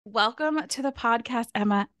Welcome to the podcast,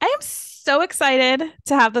 Emma. I am so excited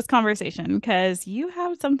to have this conversation because you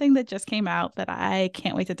have something that just came out that I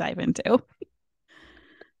can't wait to dive into.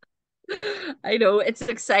 I know it's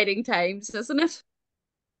exciting times, isn't it?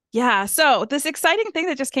 Yeah, so this exciting thing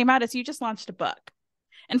that just came out is you just launched a book.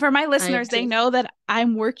 And for my I listeners, they just, know that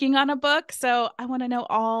I'm working on a book, so I want to know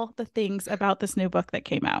all the things about this new book that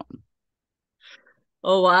came out.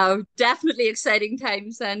 oh wow, definitely exciting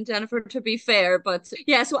times then, Jennifer, to be fair. But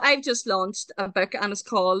yeah, so I've just launched a book and it's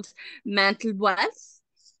called Mental Wealth.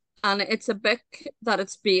 And it's a book that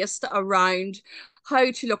it's based around how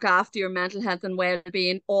to look after your mental health and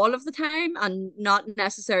well-being all of the time and not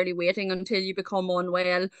necessarily waiting until you become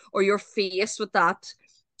unwell or you're faced with that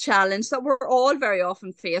challenge that we're all very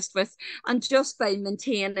often faced with, and just by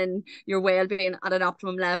maintaining your well-being at an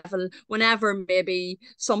optimum level whenever maybe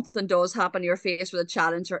something does happen, you're faced with a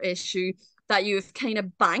challenge or issue, that you've kind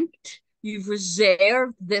of banked, you've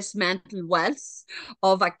reserved this mental wealth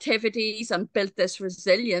of activities and built this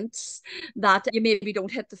resilience that you maybe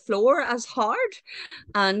don't hit the floor as hard.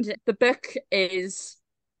 And the book is,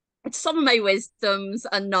 it's some of my wisdoms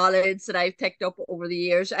and knowledge that I've picked up over the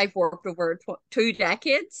years. I've worked over 2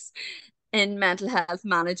 decades in mental health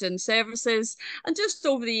managing services, and just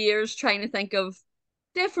over the years trying to think of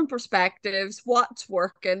different perspectives, what's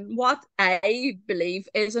working, what I believe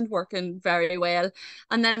isn't working very well.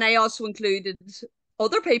 And then I also included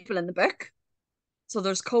other people in the book, so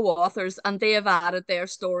there's co-authors, and they have added their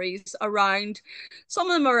stories around,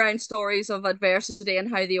 some of them around stories of adversity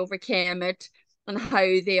and how they overcame it and how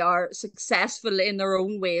they are successful in their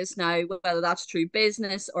own ways now, whether that's through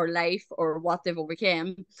business or life or what they've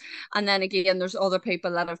overcome. And then again, there's other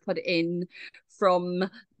people that have put in from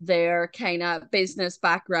their kind of business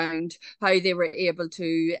background, how they were able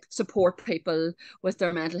to support people with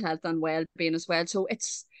their mental health and well-being as well. So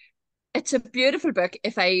it's a beautiful book,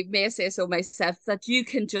 if I may say so myself, that you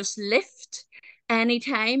can just lift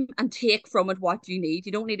anytime and take from it what you need.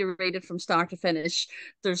 You don't need to read it from start to finish.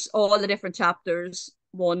 There's all the different chapters.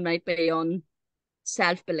 One might be on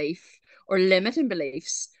self-belief or limiting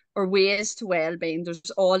beliefs or ways to well-being.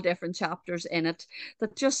 There's all different chapters in it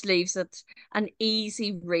that just leaves it an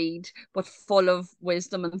easy read, but full of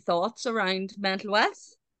wisdom and thoughts around mental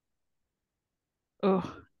health.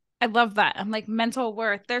 Oh, I love that. I'm like mental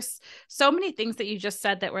worth. There's so many things that you just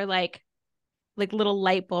said that were like little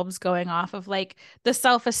light bulbs going off of like the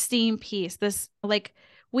self-esteem piece. This like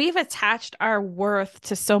we've attached our worth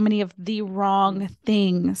to so many of the wrong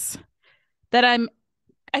things that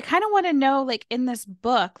I kind of want to know, like in this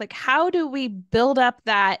book, like how do we build up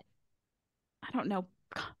that, I don't know,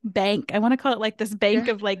 bank. I want to call it like this bank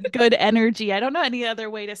Yeah. of like good energy. I don't know any other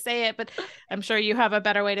way to say it, but I'm sure you have a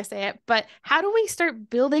better way to say it. But how do we start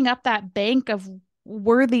building up that bank of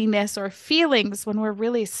worthiness or feelings when we're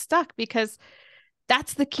really stuck? Because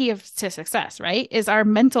that's the key to success, right? Is our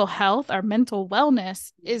mental health, our mental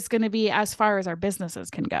wellness is going to be as far as our businesses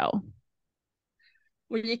can go.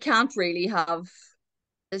 Well, you can't really have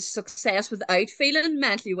success without feeling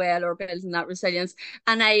mentally well or building that resilience.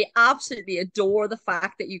 And I absolutely adore the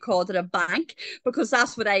fact that you called it a bank, because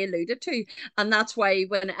that's what I alluded to. And that's why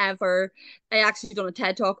whenever I actually done a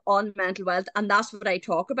TED talk on mental wealth, and that's what I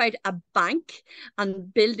talk about, a bank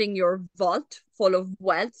and building your vault full of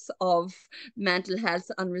wealth of mental health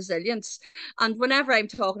and resilience. And whenever I'm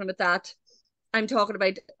talking about that, I'm talking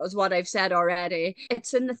about, as what I've said already,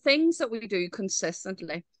 it's in the things that we do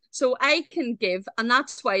consistently. So I can give, and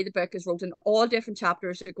that's why the book is wrote in all different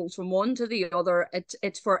chapters. It goes from one to the other.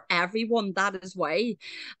 It's for everyone. That is why.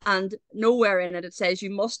 And nowhere in it says you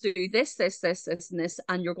must do this, this, this, this, and this,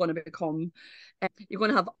 and you're going to become, you're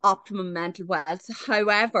going to have optimum mental wealth.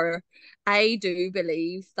 However, I do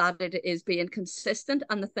believe that it is being consistent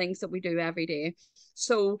on the things that we do every day.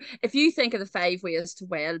 So if you think of the 5 ways to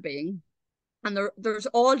well-being, and there's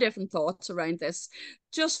all different thoughts around this,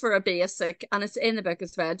 just for a basic, and it's in the book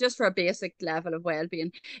as well, just for a basic level of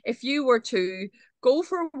well-being. If you were to go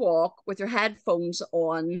for a walk with your headphones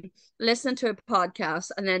on, listen to a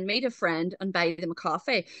podcast, and then meet a friend and buy them a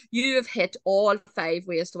coffee, you have hit all 5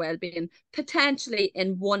 ways to well-being potentially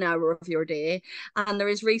in 1 hour of your day. And there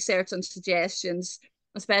is research and suggestions,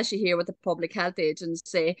 especially here with the Public Health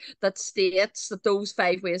Agency, that states that those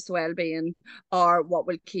 5 ways to well-being are what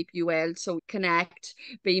will keep you well. So connect,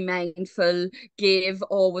 be mindful, give,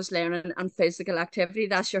 always learning, and physical activity.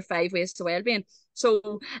 That's your 5 ways to well-being.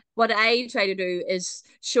 So what I try to do is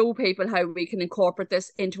show people how we can incorporate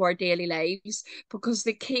this into our daily lives, because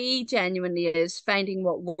the key genuinely is finding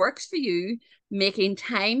what works for you, making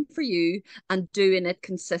time for you, and doing it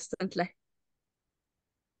consistently.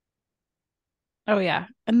 Oh yeah.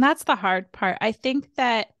 And that's the hard part. I think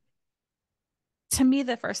that to me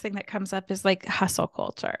the first thing that comes up is like hustle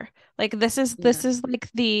culture. Like this Yeah. is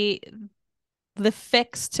like the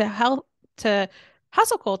fix to health to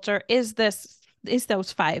hustle culture is those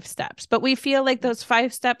 5 steps. But we feel like those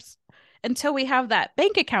 5 steps until we have that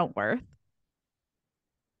bank account worth,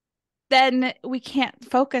 then we can't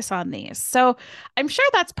focus on these. So I'm sure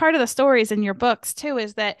that's part of the stories in your books too,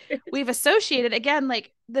 is that we've associated again,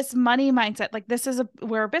 like this money mindset. Like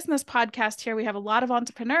we're a business podcast here. We have a lot of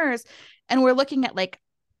entrepreneurs and we're looking at like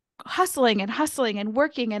hustling and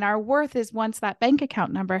working, and our worth is once that bank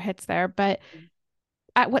account number hits there. But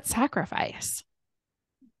at what sacrifice?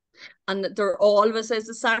 And there always is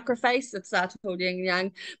a sacrifice. It's that whole yin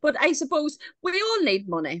yang. But I suppose we all need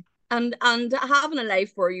money. And having a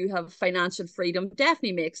life where you have financial freedom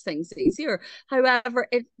definitely makes things easier. However,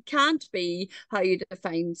 it can't be how you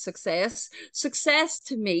define success. Success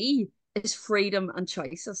to me is freedom and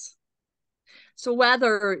choices. So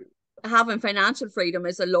whether having financial freedom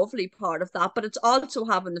is a lovely part of that, but it's also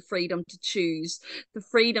having the freedom to choose, the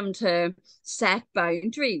freedom to set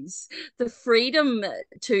boundaries, the freedom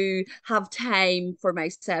to have time for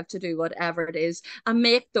myself to do whatever it is and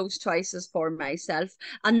make those choices for myself.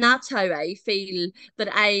 And that's how I feel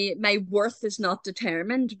that my worth is not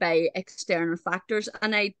determined by external factors.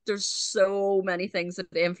 And there's so many things that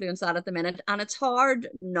influence that at the minute, and it's hard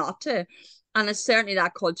not to. And it's certainly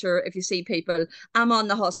that culture. If you see people, I'm on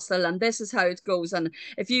the hustle and this is how it goes. And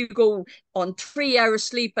if you go on 3 hours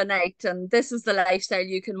sleep a night and this is the lifestyle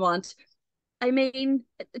you can want, I mean,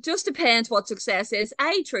 it just depends what success is.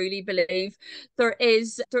 I truly believe there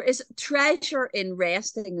is treasure in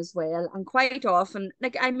resting as well. And quite often,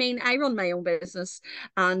 like I mean, I run my own business,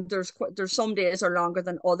 and there's some days are longer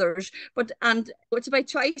than others. But and it's about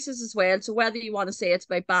choices as well. So whether you want to say it's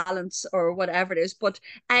about balance or whatever it is, but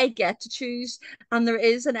I get to choose, and there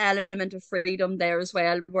is an element of freedom there as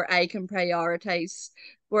well, where I can prioritize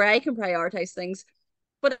things.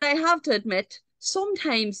 But I have to admit,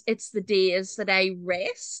 sometimes it's the days that I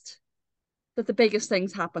rest that the biggest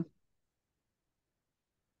things happen.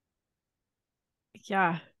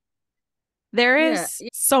 Yeah. There Yeah, is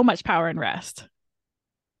so much power in rest.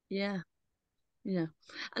 yeah, yeah.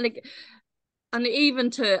 And like, and even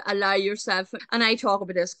to allow yourself, and I talk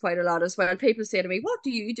about this quite a lot as well. People say to me, what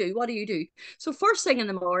do you do, what do you do? So first thing in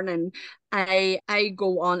the morning, I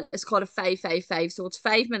go on, it's called a 5-5-5. So it's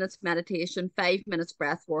 5 minutes meditation, 5 minutes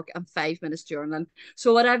breath work, and 5 minutes journaling.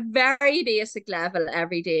 So at a very basic level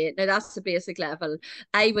every day, now that's the basic level,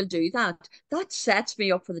 I will do that. That sets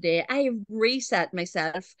me up for the day. I have reset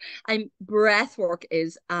myself. Breath work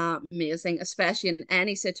is amazing, especially in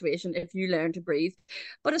any situation if you learn to breathe,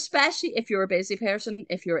 but especially if you're a busy person,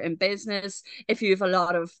 if you're in business, if you have a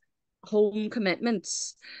lot of home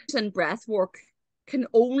commitments, and breath work can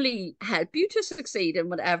only help you to succeed in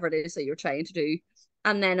whatever it is that you're trying to do.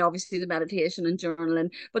 And then obviously the meditation and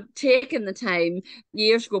journaling, but taking the time.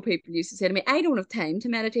 Years ago, people used to say to me, I don't have time to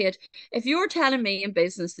meditate. If you're telling me in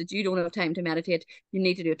business that you don't have time to meditate, you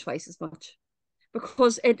need to do it twice as much,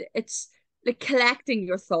 because it's like collecting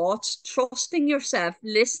your thoughts, trusting yourself,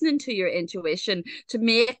 listening to your intuition to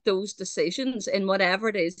make those decisions in whatever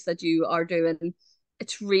it is that you are doing.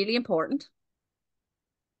 It's really important.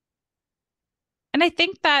 And I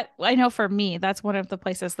think that I know for me, that's one of the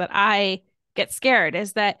places that I get scared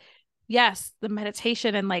is that yes, the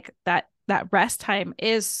meditation and like that rest time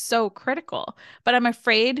is so critical, but I'm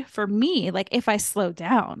afraid for me, like if I slow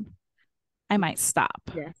down, I might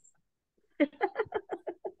stop. Yes.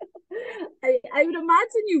 I would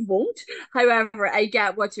imagine you won't. However, I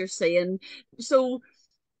get what you're saying. So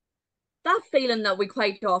that feeling that we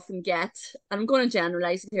quite often get, and I'm going to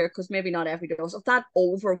generalize it here because maybe not every does, of that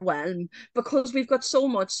overwhelm because we've got so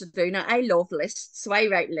much to do. Now, I love lists, so I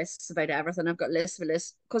write lists about everything. I've got lists of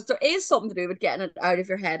lists because there is something to do with getting it out of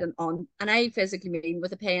your head and on. And I physically mean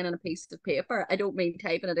with a pen and a piece of paper. I don't mean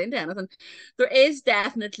typing it into anything. There is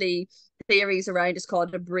definitely theories around, it's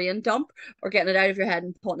called a brain dump, or getting it out of your head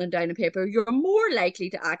and putting it down on paper. You're more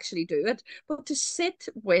likely to actually do it, but to sit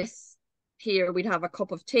with, here we'd have a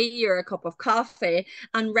cup of tea or a cup of coffee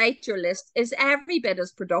and write your list is every bit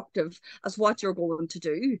as productive as what you're going to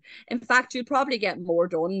do. In fact, you'll probably get more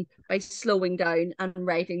done by slowing down and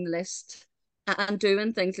writing the list and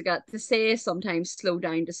doing things like that. To say sometimes slow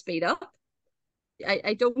down to speed up,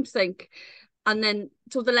 I don't think. And then,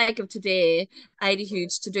 so the like of today, I had a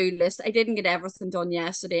huge to-do list. I didn't get everything done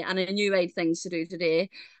yesterday, and I knew I had things to do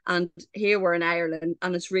today. And here we're in Ireland,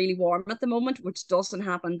 and it's really warm at the moment, which doesn't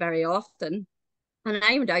happen very often. And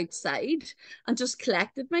I went outside and just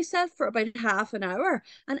collected myself for about half an hour.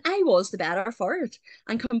 And I was the better for it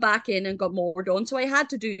and come back in and got more done. So I had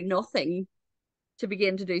to do nothing to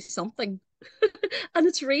begin to do something. And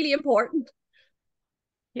it's really important.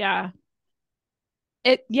 Yeah.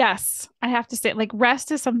 Yes, I have to say, like,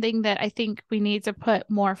 rest is something that I think we need to put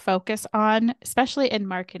more focus on, especially in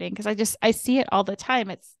marketing, because I see it all the time.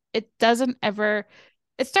 It doesn't ever,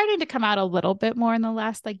 it's starting to come out a little bit more in the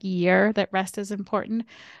last like year that rest is important,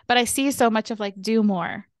 but I see so much of like, do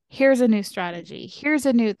more. Here's a new strategy. Here's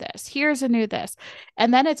a new this. Here's a new this.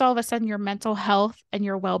 And then it's all of a sudden your mental health and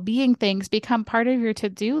your well-being things become part of your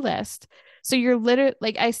to-do list. So you're literally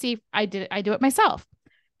like, I do it myself.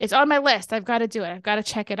 It's on my list. I've got to do it. I've got to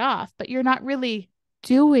check it off. But you're not really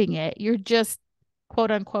doing it. You're just quote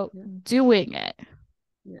unquote Yeah. doing it.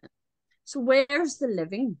 Yeah. So where's the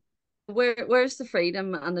living? Where's the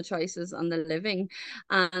freedom and the choices and the living?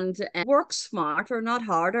 And work smarter, not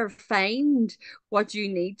harder. Find what you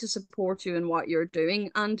need to support you in what you're doing.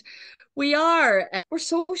 And we're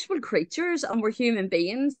social creatures and we're human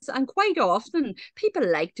beings. And quite often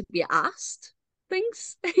people like to be asked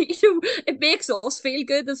things. It makes us feel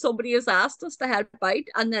good that somebody has asked us to help out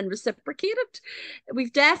and then reciprocate it.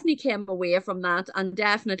 We've definitely came away from that, and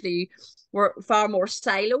definitely we're far more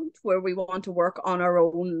siloed where we want to work on our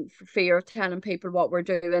own for fear of telling people what we're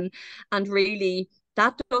doing. And really,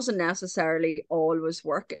 that doesn't necessarily always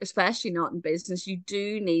work, especially not in business. You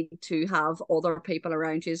do need to have other people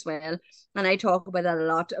around you as well. And I talk about that a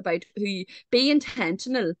lot, about be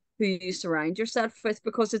intentional who you surround yourself with,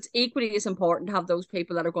 because it's equally as important to have those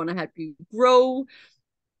people that are going to help you grow,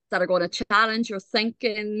 that are going to challenge your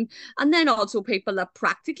thinking, and then also people that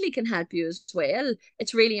practically can help you as well.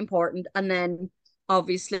 It's really important. And then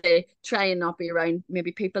obviously try and not be around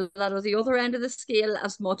maybe people that are the other end of the scale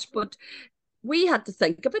as much. But we had to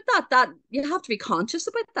think about that you have to be conscious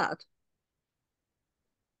about that.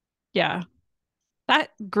 Yeah.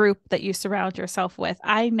 That group that you surround yourself with,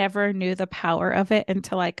 I never knew the power of it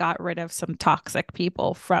until I got rid of some toxic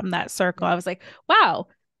people from that circle. I was like, wow,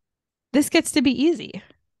 this gets to be easy.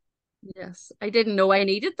 Yes, I didn't know I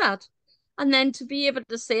needed that. And then to be able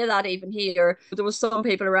to say that even here, there was some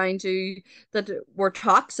people around you that were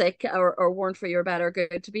toxic or weren't for your better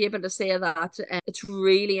good, to be able to say that, it's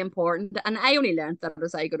really important. And I only learned that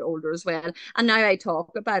as I got older as well. And now I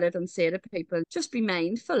talk about it and say to people, just be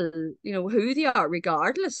mindful, who they are,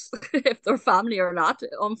 regardless if they're family or not.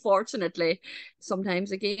 Unfortunately,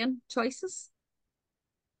 sometimes again, choices.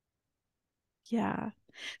 Yeah.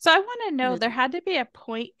 So I want to know, Yeah. there had to be a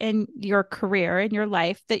point in your career, in your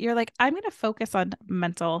life, that you're like, I'm going to focus on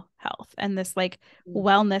mental health and this like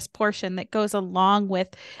wellness portion that goes along with,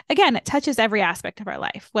 again, it touches every aspect of our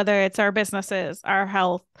life, whether it's our businesses, our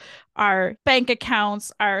health, our bank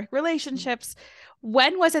accounts, our relationships.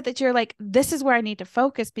 When was it that you're like, this is where I need to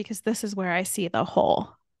focus because this is where I see the whole?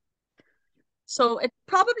 So it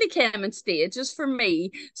probably came in stages for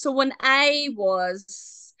me. So when I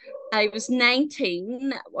was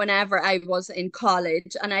 19 whenever I was in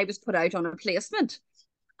college, and I was put out on a placement.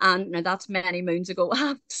 And now that's many moons ago, I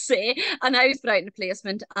have to say. And I was put out in a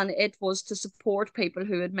placement, and it was to support people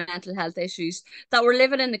who had mental health issues that were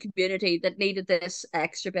living in the community that needed this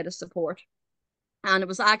extra bit of support. And it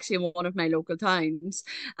was actually in one of my local towns.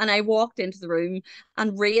 And I walked into the room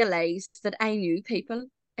and realized that I knew people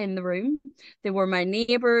in the room. They were my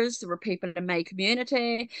neighbours, there were people in my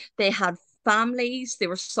community, they had families, they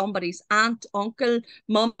were somebody's aunt, uncle,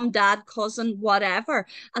 mum, dad, cousin, whatever.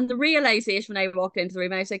 And the realization when I walked into the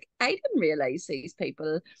room, I was like, I didn't realize these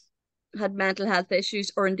people had mental health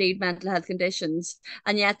issues or indeed mental health conditions,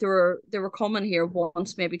 and yet they were coming here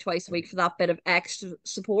once, maybe twice a week, for that bit of extra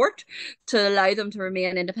support to allow them to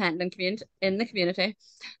remain independent in the community.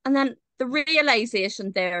 And then the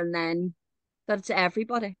realization there and then that it's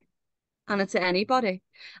everybody and it's anybody,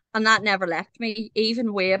 and that never left me.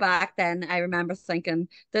 Even way back then, I remember thinking,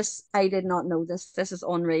 this, I did not know this is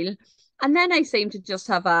unreal. And then I seem to just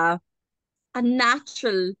have a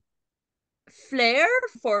natural flair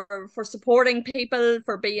for supporting people,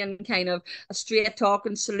 for being kind of a straight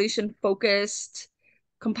talking, solution focused,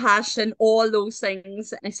 compassion, all those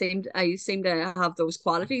things. I seem to have those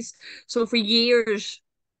qualities. So for years,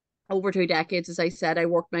 over 2 decades, as I said, I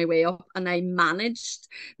worked my way up and I managed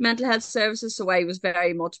mental health services. So I was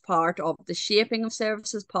very much part of the shaping of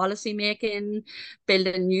services, policy making,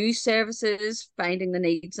 building new services, finding the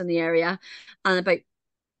needs in the area. And about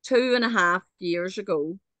 2.5 years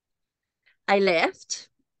ago, I left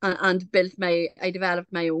and I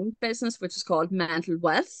developed my own business, which is called Mental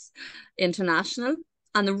Wealth International.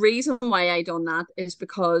 And the reason why I done that is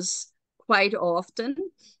because quite often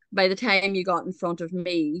by the time you got in front of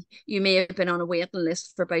me, you may have been on a waiting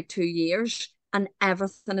list for about 2 years, and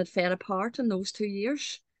everything had fell apart in those 2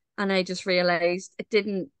 years. And I just realized it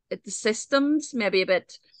didn't, the systems maybe a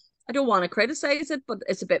bit, I don't want to criticize it, but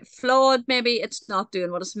it's a bit flawed. Maybe it's not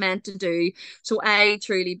doing what it's meant to do. So I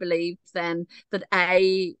truly believe then that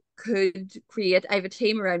I could create, I have a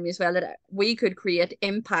team around me as well, that we could create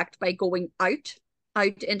impact by going out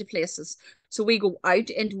into places. So we go out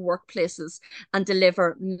into workplaces and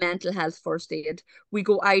deliver mental health first aid. We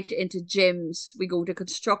go out into gyms, we go to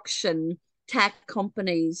construction, tech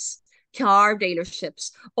companies, car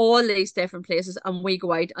dealerships, all these different places, and we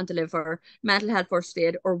go out and deliver mental health first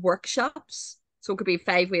aid or workshops. So it could be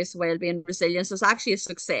 5 ways to wellbeing resilience. It's actually a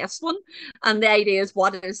success one. And the idea is,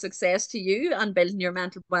 what is success to you, and building your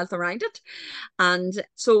mental wealth around it. And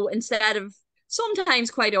so instead of,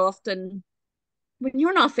 sometimes, quite often, when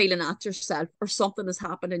you're not feeling at yourself or something has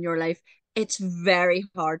happened in your life, it's very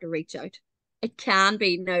hard to reach out. It can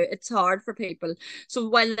be. Now, it's hard for people. So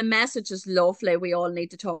while the message is lovely, we all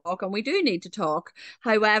need to talk, and we do need to talk.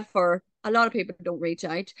 However, a lot of people don't reach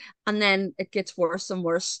out, and then it gets worse and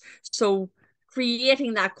worse. So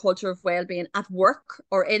creating that culture of well-being at work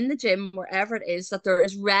or in the gym, wherever it is, that there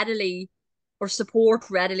is readily or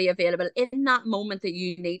support readily available in that moment that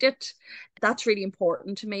you need it. That's really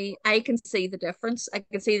important to me. I can see the difference. I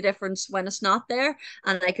can see the difference when it's not there,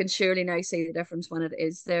 and I can surely now see the difference when it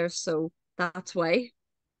is there. So that's why.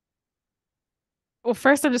 Well,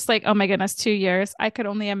 first I'm just like, oh my goodness, 2 years. I could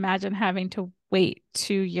only imagine having to wait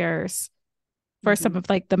 2 years for some Mm-hmm. of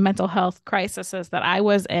like the mental health crises that I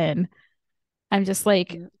was in. I'm just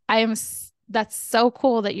like, Yeah. that's so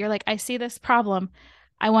cool that you're like, I see this problem.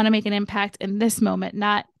 I want to make an impact in this moment,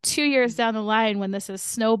 not 2 years down the line when this is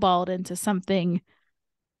snowballed into something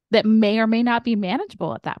that may or may not be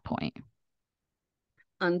manageable at that point.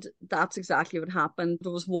 And that's exactly what happened.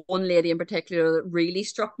 There was one lady in particular that really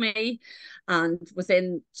struck me. And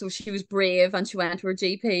so she was brave, and she went to her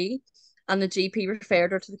GP, and the GP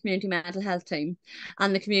referred her to the community mental health team.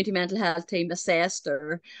 And the community mental health team assessed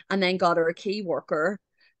her and then got her a key worker.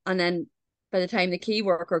 And then by the time the key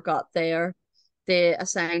worker got there, they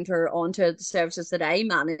assigned her onto the services that I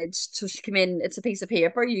managed. So she came in, it's a piece of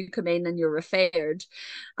paper, you come in and you're referred.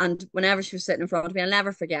 And whenever she was sitting in front of me, I'll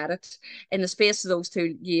never forget it. In the space of those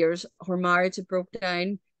 2 years, her marriage had broke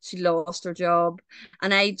down. She lost her job.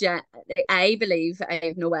 And I believe, I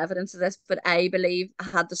have no evidence of this, but I believe,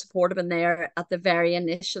 had the support been there at the very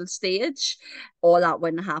initial stage, all that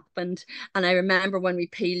wouldn't have happened. And I remember when we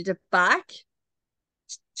peeled it back,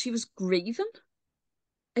 she was grieving.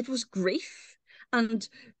 It was grief. And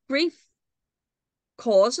grief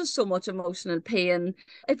causes so much emotional pain.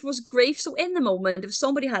 It was grief. So in the moment, if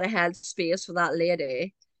somebody had a held space for that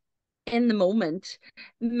lady, in the moment,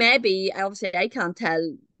 maybe, obviously I can't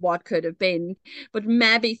tell what could have been, but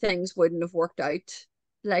maybe things wouldn't have worked out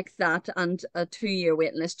like that. And a 2 year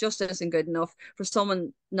waiting list just isn't good enough for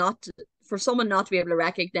someone not to be able to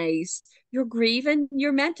recognize you're grieving.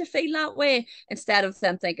 You're meant to feel that way, instead of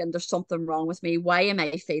them thinking there's something wrong with me. Why am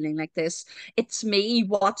I feeling like this? It's me.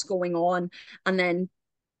 What's going on? And then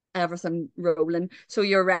everything rolling. So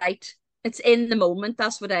you're right. It's in the moment.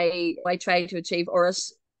 That's what I try to achieve. Or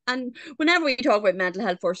as and whenever we talk about mental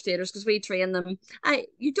health first aiders, because we train them,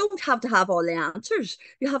 you don't have to have all the answers.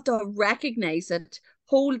 You have to recognize it,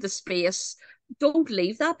 hold the space. Don't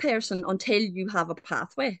leave that person until you have a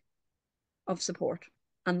pathway of support.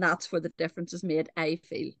 And that's where the difference is made, I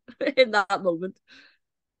feel, in that moment.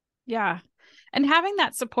 Yeah. And having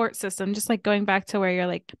that support system, just like going back to where you're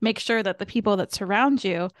like, make sure that the people that surround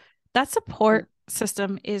you, that Yeah. support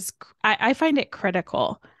system is, I find it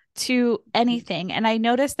critical to anything. And I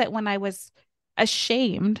noticed that when I was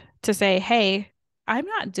ashamed to say, hey, I'm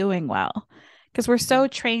not doing well, because we're so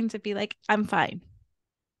trained to be like, I'm fine,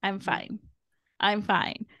 I'm fine, I'm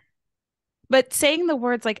fine. But saying the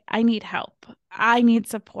words like, I need help, I need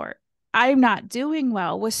support, I'm not doing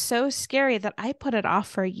well was so scary that I put it off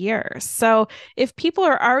for years. So if people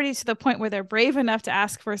are already to the point where they're brave enough to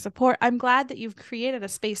ask for support, I'm glad that you've created a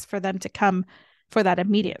space for them to come for that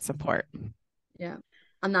immediate support. Yeah.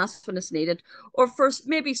 And that's when it's needed. Or first,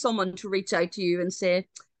 maybe someone to reach out to you and say,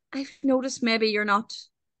 I've noticed maybe you're not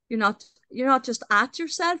just at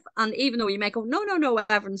yourself. And even though you might go, no, no, no,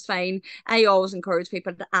 everyone's fine. I always encourage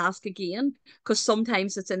people to ask again, because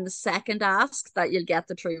sometimes it's in the second ask that you'll get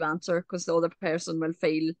the true answer, because the other person will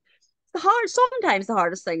feel sometimes the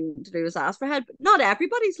hardest thing to do is ask for help. Not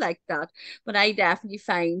everybody's like that, but I definitely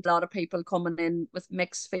find a lot of people coming in with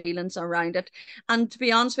mixed feelings around it. And to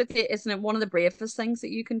be honest with you, isn't it one of the bravest things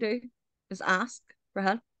that you can do is ask for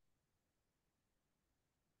help?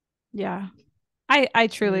 Yeah. I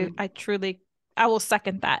Mm. truly, I will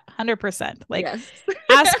second that 100%. Like, Yes.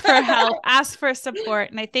 ask for help, ask for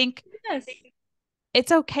support. And I think Yes.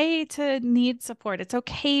 it's okay to need support. It's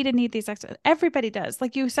okay to need these extra. Everybody does.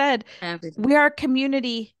 Like you said, Everything. we are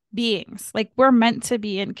community beings. Like, we're meant to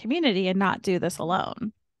be in community and not do this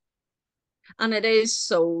alone. And it is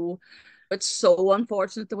so, it's so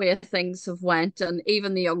unfortunate the way things have went, and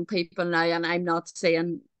even the young people now, and I'm not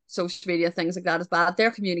saying social media things like that is bad,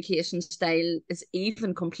 their communication style is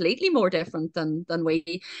even completely more different than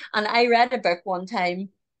we. And I read a book one time.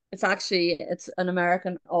 It's an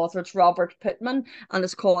American author, it's Robert Pittman, and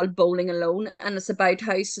it's called Bowling Alone, and it's about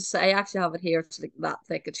how society, I actually have it here, it's like that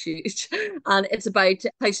thick, it's huge. And it's about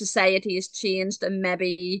how society has changed, and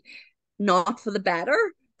maybe not for the better,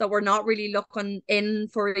 that we're not really looking in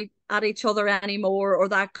for at each other anymore, or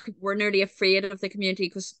that we're nearly afraid of the community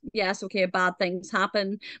because yes, okay, bad things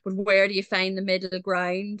happen, but where do you find the middle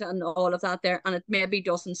ground and all of that there, and it maybe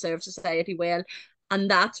doesn't serve society well. And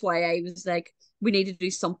that's why I was like, we need to do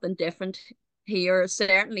something different here,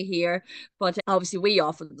 certainly here. But obviously we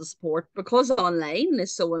offer the support because online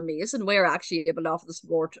is so amazing, we're actually able to offer the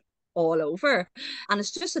support all over. And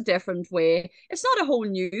it's just a different way. It's not a whole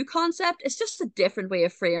new concept. It's just a different way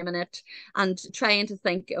of framing it and trying to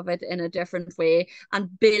think of it in a different way.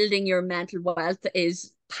 And building your mental wealth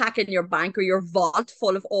is packing your bank or your vault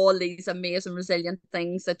full of all these amazing, resilient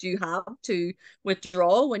things that you have to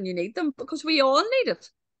withdraw when you need them, because we all need it.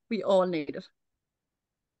 We all need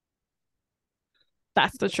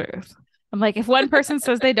That's the truth. I'm like, if one person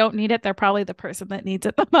says they don't need it, they're probably the person that needs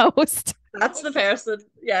it the most. That's the person.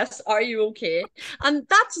 Yes. Are you okay? And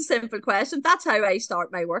that's a simple question. That's how I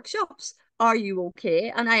start my workshops. Are you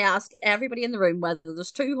okay? And I ask everybody in the room, whether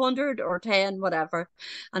there's 200 or 10, whatever,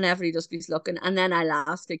 and everybody just keeps looking. And then I'll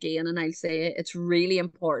ask again, and I'll say it's really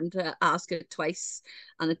important to ask it twice.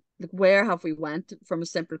 And like, where have we went from a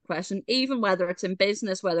simple question? Even whether it's in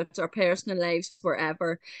business, whether it's our personal lives,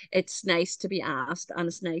 wherever, it's nice to be asked, and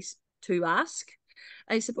it's nice to ask,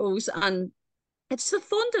 I suppose. And it's the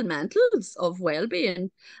fundamentals of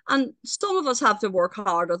well-being, and some of us have to work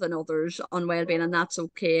harder than others on well-being, and that's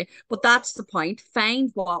okay, but that's the point.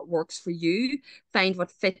 Find what works for you, find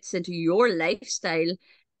what fits into your lifestyle,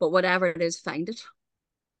 but whatever it is, find it.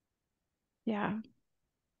 Yeah.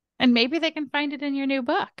 And maybe they can find it in your new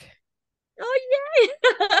book. Oh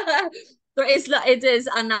yay. It is,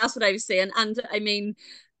 and that's what I was saying. And I mean,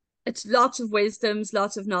 it's lots of wisdoms,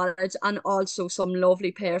 lots of knowledge, and also some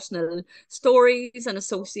lovely personal stories and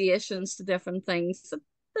associations to different things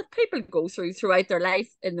that people go throughout their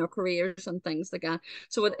life in their careers and things like that.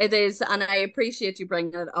 So it is, and I appreciate you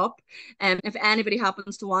bringing it up. If anybody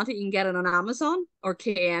happens to want it, you can get it on Amazon or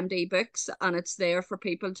KMD Books, and it's there for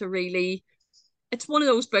people to really. It's one of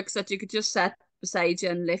those books that you could just set beside you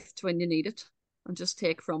and lift when you need it, and just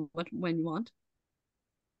take from it when you want.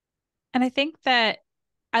 And I think that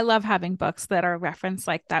I love having books that are referenced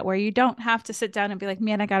like that, where you don't have to sit down and be like,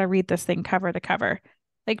 man, I got to read this thing cover to cover.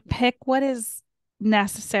 Like, pick what is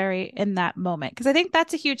necessary in that moment. Because I think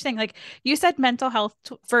that's a huge thing. Like you said, mental health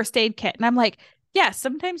first aid kit. And I'm like, yeah,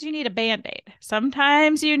 sometimes you need a band-aid.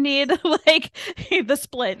 Sometimes you need like the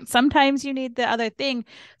splint. Sometimes you need the other thing.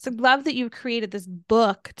 So love that you've created this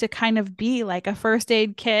book to kind of be like a first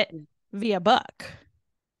aid kit via book.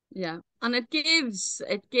 Yeah, and it gives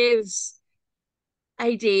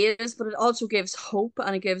ideas, but it also gives hope,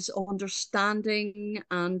 and it gives understanding,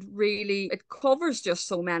 and really it covers just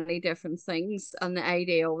so many different things. And the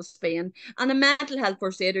idea always being, and a mental health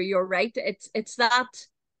first aider, you're right, it's that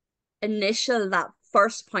initial, that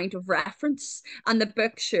first point of reference, and the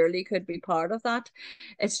book surely could be part of that.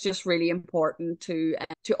 It's just really important to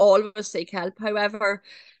always seek help. However,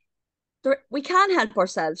 we can help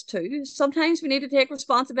ourselves too. Sometimes we need to take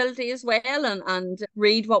responsibility as well, and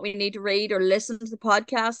read what we need to read, or listen to the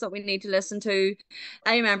podcast that we need to listen to.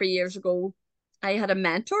 I remember years ago, I had a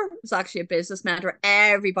mentor. It was actually a business mentor.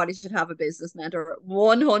 Everybody should have a business mentor,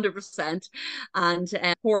 100%. And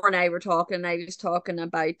her and I were talking. I was talking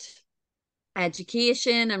about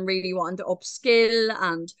education and really wanting to upskill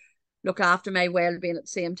and look after my well-being at the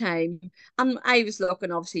same time. And I was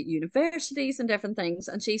looking obviously at universities and different things.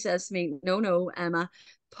 And she says to me, no, Emma,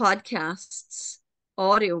 podcasts,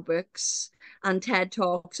 audiobooks, and TED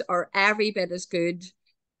Talks are every bit as good.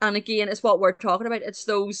 And again, it's what we're talking about. It's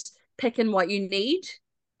those picking what you need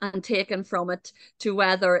and taking from it, to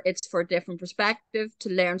whether it's for a different perspective, to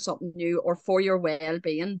learn something new, or for your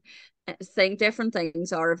well-being. Different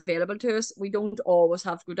things are available to us. We don't always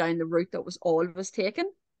have to go down the route that was always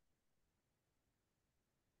taken.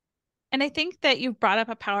 And I think that you've brought up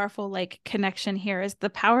a powerful like connection here, is the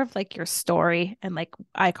power of like your story, and like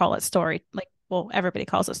I call it story, like well, everybody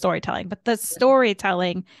calls it storytelling, but the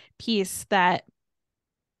storytelling piece that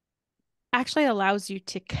actually allows you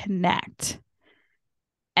to connect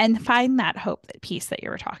and find that hope, that piece that you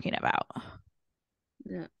were talking about.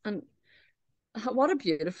 Yeah. And what a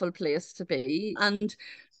beautiful place to be. And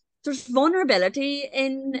there's vulnerability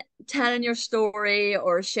in telling your story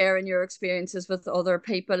or sharing your experiences with other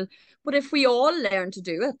people. But if we all learn to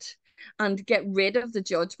do it and get rid of the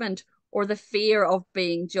judgment or the fear of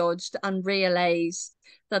being judged and realize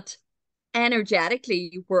that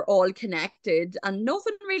energetically we're all connected and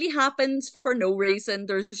nothing really happens for no reason.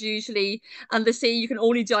 There's usually, and they say you can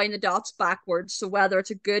only join the dots backwards. So whether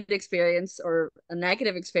it's a good experience or a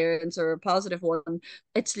negative experience or a positive one,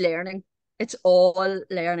 it's learning. It's all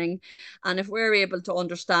learning. And if we're able to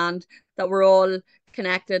understand that we're all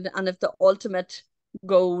connected, and if the ultimate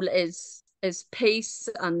goal is peace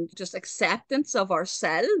and just acceptance of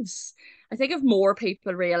ourselves, I think if more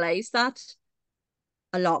people realize that,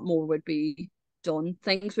 a lot more would be done.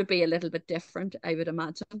 Things would be a little bit different, I would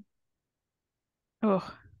imagine.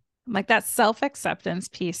 Oh, like that self-acceptance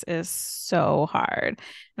piece is so hard.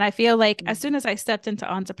 And I feel like as soon as I stepped into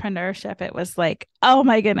entrepreneurship, it was like, oh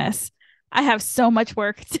my goodness, I have so much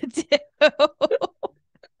work to do.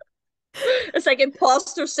 It's like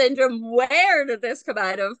imposter syndrome. Where did this come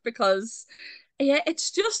out of? Because yeah,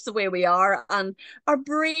 it's just the way we are, and our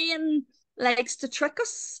brain likes to trick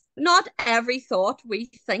us. Not every thought we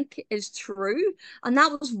think is true. And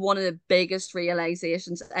that was one of the biggest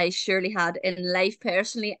realizations I surely had in life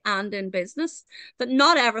personally and in business, that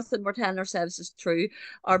not everything we're telling ourselves is true.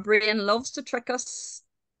 Our brain loves to trick us,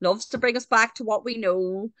 loves to bring us back to what we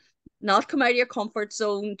know, not come out of your comfort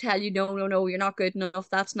zone, tell you, no, no, no, you're not good enough.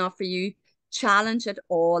 That's not for you. Challenge it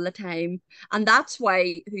all the time. And that's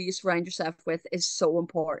why who you surround yourself with is so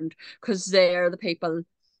important, because they're the people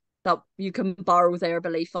that you can borrow their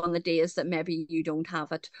belief on the days that maybe you don't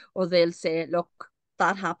have it. Or they'll say, look,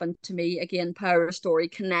 that happened to me. Again, power of story,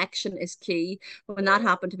 connection is key. When that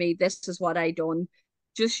happened to me, this is what I done.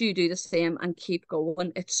 Just you do the same and keep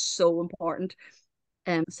going. It's so important.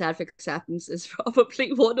 Self-acceptance is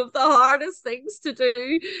probably one of the hardest things to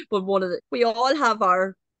do, but we all have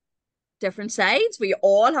our different sides. We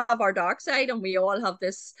all have our dark side, and we all have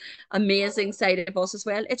this amazing side of us as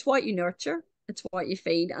well. It's what you nurture, it's what you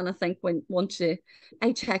feed. And I think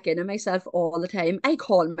I check in on myself all the time. I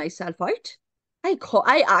call myself out.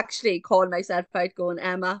 I actually call myself out, going,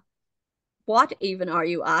 Emma, what even are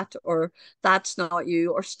you at? Or that's not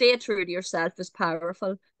you. Or stay true to yourself is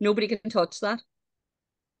powerful. Nobody can touch that.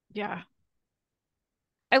 Yeah.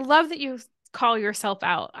 I love that you call yourself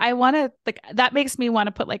out. I want to, like, that makes me want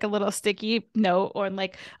to put like a little sticky note or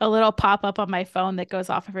like a little pop up on my phone that goes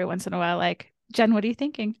off every once in a while. Like, Jen, what are you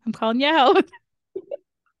thinking? I'm calling you out.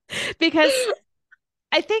 Because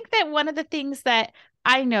I think that one of the things that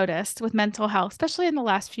I noticed with mental health, especially in the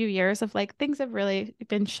last few years of like things have really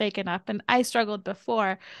been shaken up and I struggled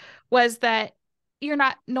before, was that you're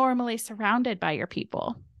not normally surrounded by your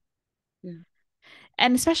people. Yeah.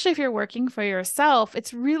 And especially if you're working for yourself,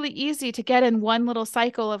 it's really easy to get in one little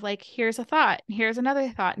cycle of like, here's a thought, and here's another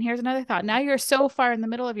thought, and here's another thought. Now you're so far in the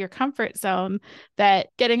middle of your comfort zone that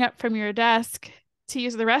getting up from your desk to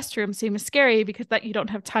use the restroom seems scary because that you don't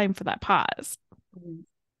have time for that pause.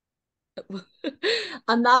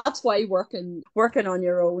 And that's why working on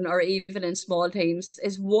your own, or even in small teams,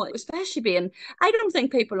 is one, especially being, I don't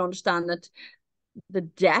think people understand that the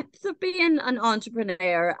depth of being an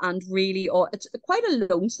entrepreneur. And really, oh, it's quite a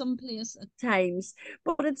lonesome place at times,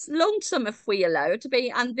 but it's lonesome if we allow it to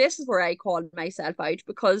be. And this is where I call myself out,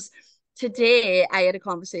 because today I had a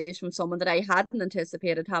conversation with someone that I hadn't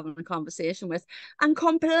anticipated having a conversation with, and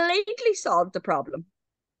completely solved the problem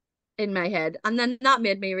in my head. And then that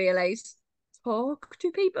made me realize, talk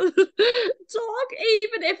to people. Talk,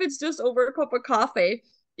 even if it's just over a cup of coffee.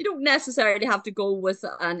 You don't necessarily have to go with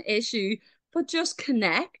an issue, but just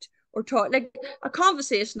connect or talk. Like a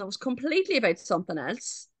conversation that was completely about something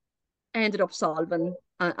else ended up solving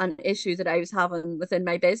an issue that I was having within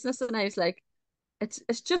my business. And I was like,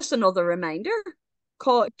 it's just another reminder.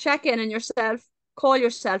 Check in on yourself, call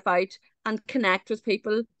yourself out, and connect with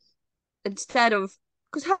people, instead of,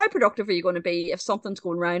 because how productive are you going to be if something's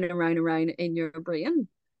going round and round and round in your brain?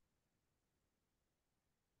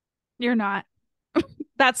 You're not.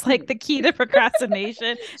 That's like the key to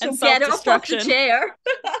procrastination and So get up off the self-destruction. chair.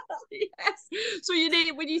 Yes. So you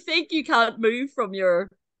need, when you think you can't move from your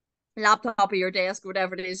laptop or your desk or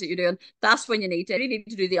whatever it is that you're doing, that's when you need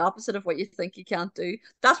to do the opposite of what you think you can't do.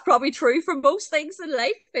 That's probably true for most things in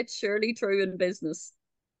life. It's surely true in business.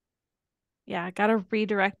 Yeah, I got to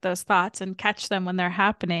redirect those thoughts and catch them when they're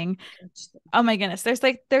happening. Oh my goodness.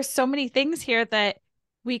 There's so many things here that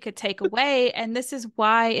we could take away. And this is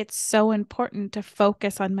why it's so important to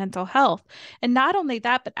focus on mental health. And not only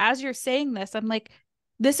that, but as you're saying this, I'm like,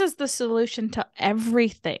 this is the solution to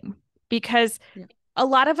everything because Yeah. a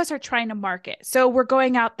lot of us are trying to market. So we're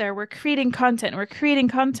going out there, we're creating content.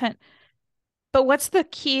 But what's the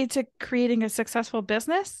key to creating a successful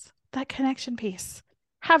business? That connection piece,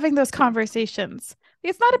 having those Yeah. conversations.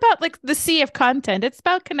 It's not about like the sea of content, it's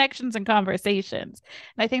about connections and conversations.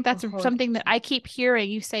 And I think A that's hundred something that percent. I keep hearing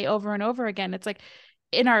you say over and over again. It's like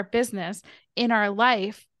in our business, in our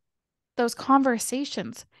life, those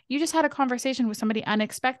conversations. You just had a conversation with somebody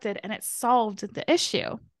unexpected and it solved the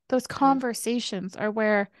issue. Those Yeah. conversations are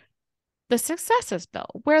where the success is built,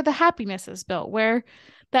 where the happiness is built, where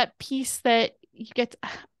that piece that you get.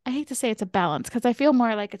 I hate to say it's a balance because I feel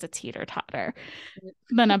more like it's a teeter totter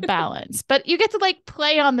than a balance, but you get to like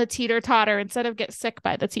play on the teeter totter instead of get sick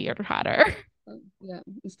by the teeter totter. Yeah.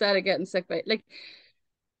 Instead of getting sick by like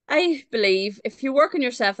I believe if you work on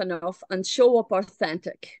yourself enough and show up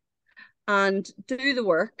authentic and do the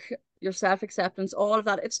work, your self acceptance, all of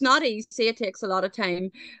that, it's not easy. It takes a lot of time,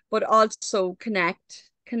 but also connect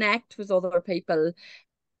with other people,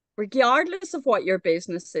 regardless of what your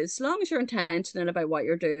business is, as long as you're intentional about what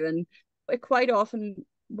you're doing. It quite often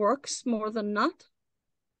works more than not.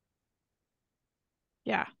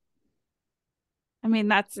 Yeah. I mean,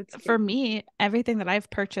 that's It's for good. me, everything that I've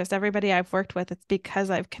purchased, everybody I've worked with, it's because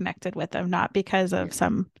I've connected with them, not because of Yeah.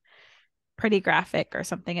 some pretty graphic or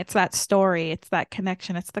something. It's that story, it's that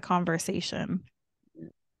connection, it's the conversation.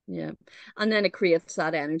 Yeah. And then it creates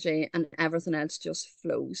that energy and everything else just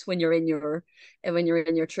flows when you're in your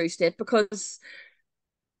true state. Because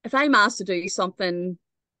if I'm asked to do something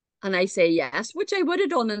and I say yes, which I would have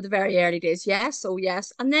done in the very early days, yes, oh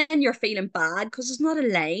yes, and then you're feeling bad because it's not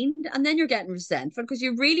aligned, and then you're getting resentful because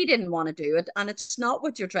you really didn't want to do it and it's not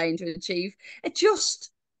what you're trying to achieve. It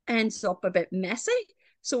just ends up a bit messy.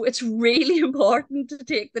 So it's really important to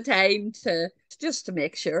take the time to just to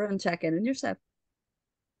make sure and check in on yourself.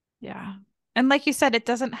 Yeah. And like you said, it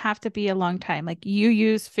doesn't have to be a long time. Like you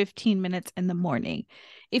use 15 minutes in the morning.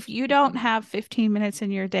 If you don't Mhm. have 15 minutes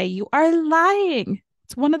in your day, you are lying.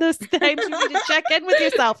 It's one of those times you need to check in with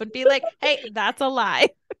yourself and be like, hey, that's a lie.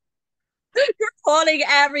 Calling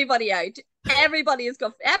everybody out. Everybody's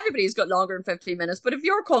got longer than 15 minutes. But if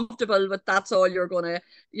you're comfortable with that's all you're gonna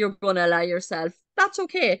allow yourself, that's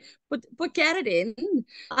okay. But get it in.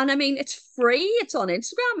 And I mean it's free, it's on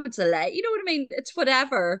Instagram, it's a let, you know what I mean? It's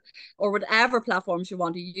whatever or whatever platforms you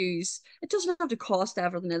want to use. It doesn't have to cost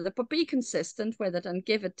everything in it, but be consistent with it and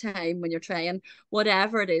give it time when you're trying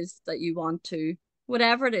whatever it is that you want to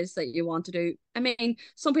whatever it is that you want to do. I mean,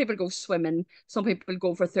 some people go swimming, some people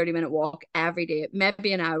go for a 30-minute walk every day,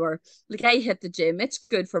 maybe an hour. Like I hit the gym, it's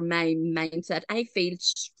good for my mindset. I feel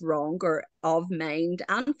stronger of mind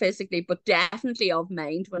and physically, but definitely of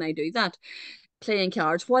mind when I do that. Playing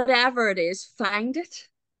cards, whatever it is, find it.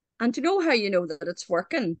 And to know how you know that it's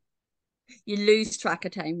working, you lose track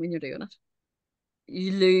of time when you're doing it.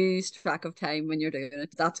 You lose track of time when you're doing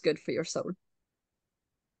it. That's good for your soul.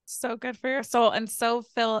 So good for your soul and so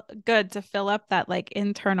feel good to fill up that like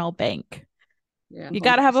internal bank. Yeah, You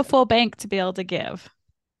got to have a 100%. full bank to be able to give.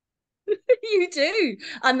 You do.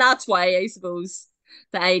 And that's why I suppose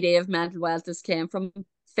the idea of mental wellness came from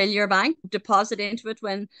fill your bank, deposit into it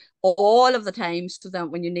when all of the time so that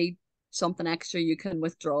when you need something extra, you can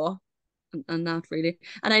withdraw. And that really.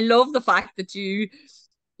 And I love the fact that you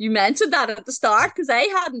mentioned that at the start because I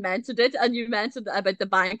hadn't mentioned it and you mentioned about the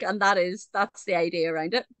bank and that's the idea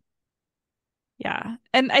around it. Yeah.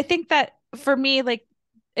 And I think that for me, like,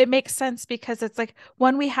 it makes sense because it's like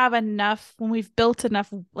when we have enough, when we've built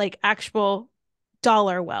enough, like, actual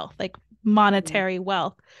dollar wealth, like Yeah. monetary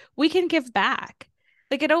wealth, we can give back.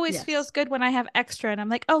 Like, it always feels Yes. good when I have extra and I'm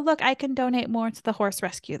like, oh, look, I can donate more to the horse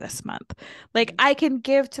rescue this month. Like, Yeah. I can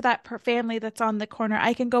give to that family that's on the corner.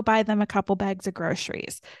 I can go buy them a couple bags of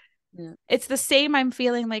groceries. Yeah. It's the same I'm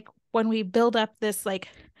feeling like when we build up this like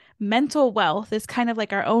mental wealth is kind of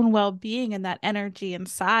like our own well-being and that energy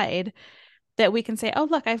inside that we can say, oh,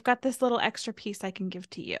 look, I've got this little extra piece I can give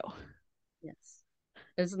to you. Yes.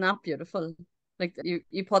 Isn't that beautiful? Like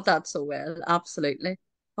you put that so well. Absolutely.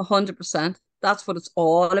 100%. That's what it's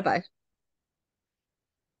all about.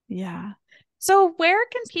 Yeah. So where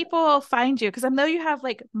can people find you? Because I know you have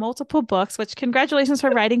like multiple books, which congratulations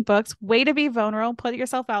for writing books. Way to be vulnerable, put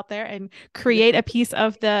yourself out there and create a piece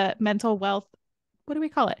of the mental wealth. What do we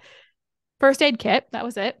call it? First aid kit. That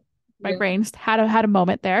was it. My Yeah. brain's had a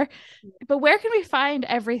moment there. But where can we find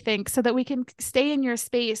everything so that we can stay in your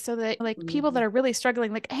space so that like people that are really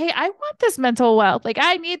struggling, like, hey, I want this mental wealth. Like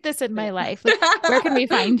I need this in my life. Like, where can we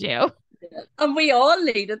find you? And we all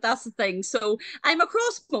need it. That's the thing. So I'm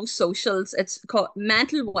across most socials. It's called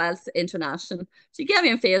Mental Wealth International. So you get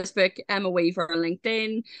me on Facebook, Emma Weaver on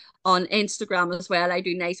LinkedIn, on Instagram as well. I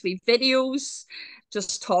do nice wee videos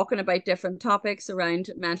just talking about different topics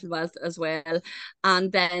around mental wealth as well.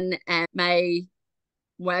 And then my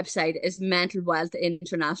website is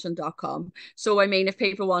mentalwealthinternational.com. So, I mean, if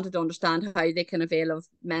people wanted to understand how they can avail of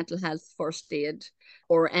mental health first aid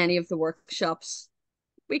or any of the workshops,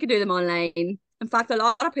 we could do them online. In fact, a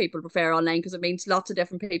lot of people prefer online because it means lots of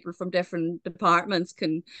different people from different departments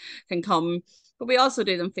can come. But we also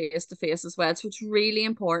do them face to face as well. So it's really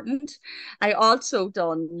important. I also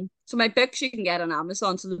done so my books you can get on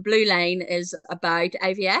Amazon. So the Blue Line is about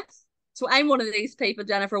IVF. So I'm one of these people,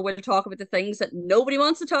 Jennifer, will talk about the things that nobody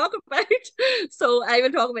wants to talk about. So I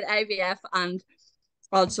will talk about IVF and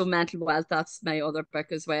also mental wealth. That's my other book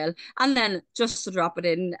as well. And then just to drop it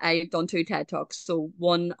in, I've done 2 TED Talks. So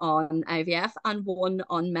one on IVF and one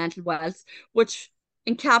on mental wealth, which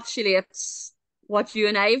encapsulates what you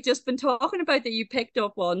and I have just been talking about that you picked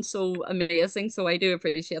up on. So amazing. So I do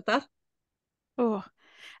appreciate that. Oh,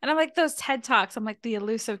 and I'm like those TED Talks. I'm like the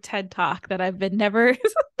elusive TED Talk that I've been never,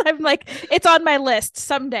 I'm like, it's on my list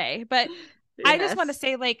someday. But I just want to Yes.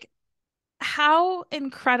 say, like, how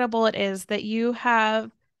incredible it is that you have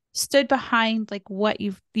stood behind like what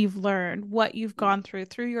you've learned, what you've gone through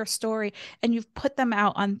your story, and you've put them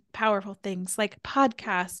out on powerful things like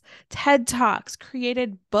podcasts, TED Talks,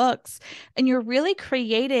 created books, and you're really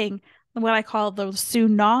creating what I call those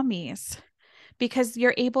tsunamis because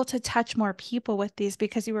you're able to touch more people with these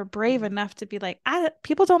because you were brave enough to be like,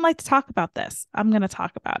 people don't like to talk about this. I'm going to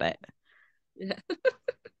talk about it. Yeah.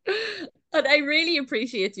 And I really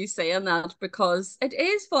appreciate you saying that because it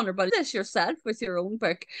is vulnerable. This yourself with your own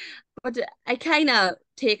book, but I kind of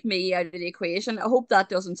take me out of the equation. I hope that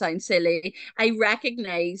doesn't sound silly. I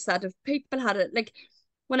recognize that if people had it, like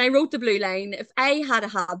when I wrote The Blue Line, if I had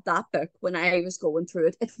had that book when I was going through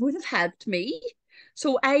it, it would have helped me.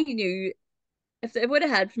 So I knew if it would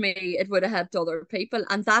have helped me, it would have helped other people.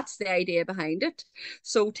 And that's the idea behind it.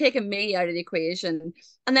 So taking me out of the equation.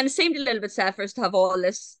 And then it seemed a little bit selfish to have all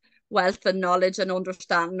this wealth and knowledge and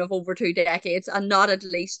understanding of over 2 decades and not at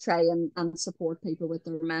least try and support people with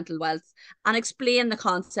their mental wealth and explain the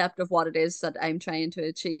concept of what it is that I'm trying to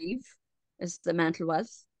achieve is the mental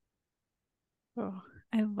wealth. Oh,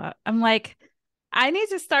 I'm like, I need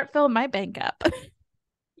to start filling my bank up.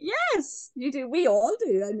 Yes, you do. We all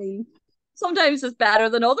do. I mean, sometimes it's better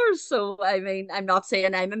than others. So, I mean, I'm not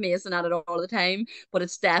saying I'm amazing at it all the time, but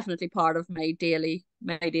it's definitely part of my daily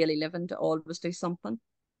living to always do something.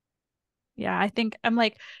 Yeah, I think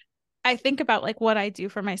about like what I do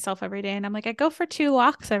for myself every day. And I'm like, I go for 2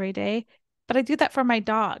 walks every day, but I do that for my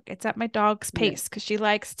dog. It's at my dog's Yeah. pace because she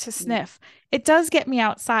likes to Yeah. sniff. It does get me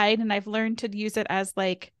outside, and I've learned to use it as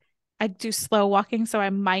like I do slow walking. So I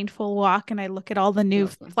mindful walk and I look at all the new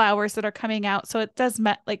Lovely. flowers that are coming out. So it does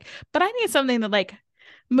like, but I need something that like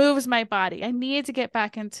moves my body. I need to get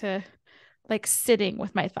back into like sitting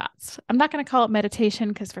with my thoughts. I'm not going to call it meditation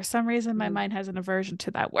because for some reason my Mm. mind has an aversion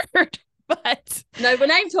to that word. But Now, when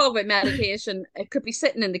I'm talking about meditation, it could be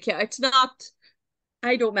sitting in the car. It's not,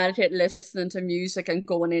 I don't meditate listening to music and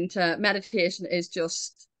going into meditation is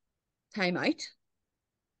just time out,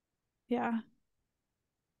 yeah.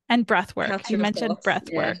 And breath work. You capture the mentioned thoughts. breath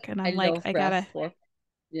Yeah. work, and I I'm like, love I breath gotta. work.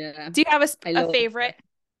 Yeah. Do you have I a love breath. favorite?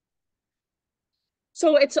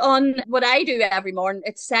 So it's on what I do every morning.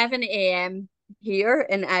 It's 7 a.m. here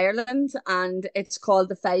in Ireland and it's called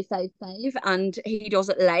the 555 and he does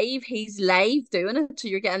it live. He's live doing it. So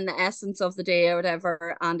you're getting the essence of the day or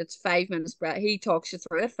whatever. And it's 5 minutes breath. He talks you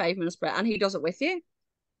through it, 5 minutes breath, and he does it with you.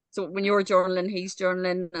 So when you're journaling, he's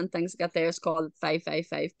journaling and things get there. It's called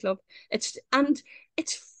 555 Club. It's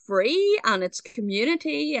free and it's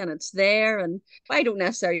community and it's there. And I don't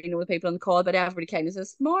necessarily know the people on the call, but everybody kind of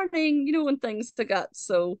says morning, and things to get.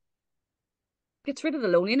 So gets rid of the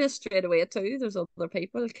loneliness straight away too. There's other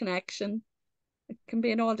people, connection. It can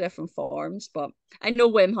be in all different forms. But I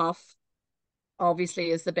know Wim Hof obviously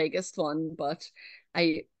is the biggest one, but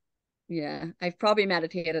I I've probably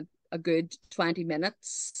meditated a good 20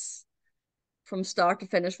 minutes from start to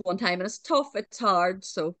finish one time. And it's tough, it's hard.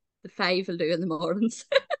 So the 5 will do in the mornings.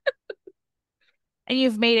 And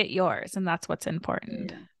you've made it yours, and that's what's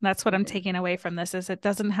important. Yeah, That's what I'm yeah, taking away from this is it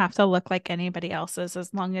doesn't have to look like anybody else's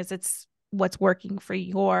as long as it's what's working for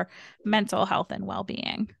your mental health and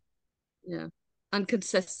well-being. yeah. And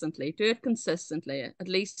consistently, do it consistently, at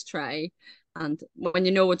least try. And when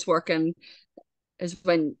you know it's working is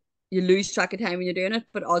when you lose track of time when you're doing it.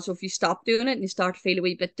 But also if you stop doing it and you start to feel a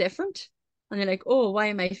wee bit different, and you're like, oh, why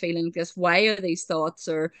am I feeling like this? Why are these thoughts?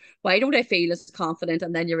 Or why don't I feel as confident?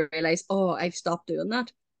 And then you realize, oh, I've stopped doing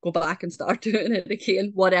that. Go back and start doing it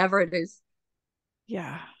again, whatever it is.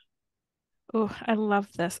 Yeah. Oh, I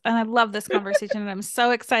love this. And I love this conversation. And I'm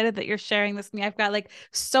so excited that you're sharing this with me. I've got like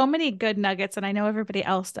so many good nuggets, and I know everybody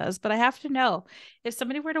else does, but I have to know if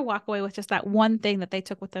somebody were to walk away with just that one thing that they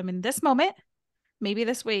took with them in this moment, maybe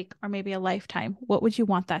this week, or maybe a lifetime, what would you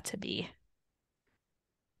want that to be?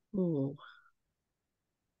 Oh,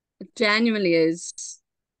 it genuinely is.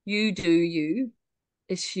 You do you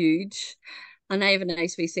is huge. And I have a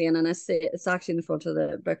nice wee saying, and I say it's actually in the front of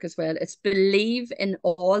the book as well. It's believe in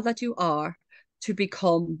all that you are to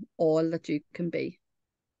become all that you can be.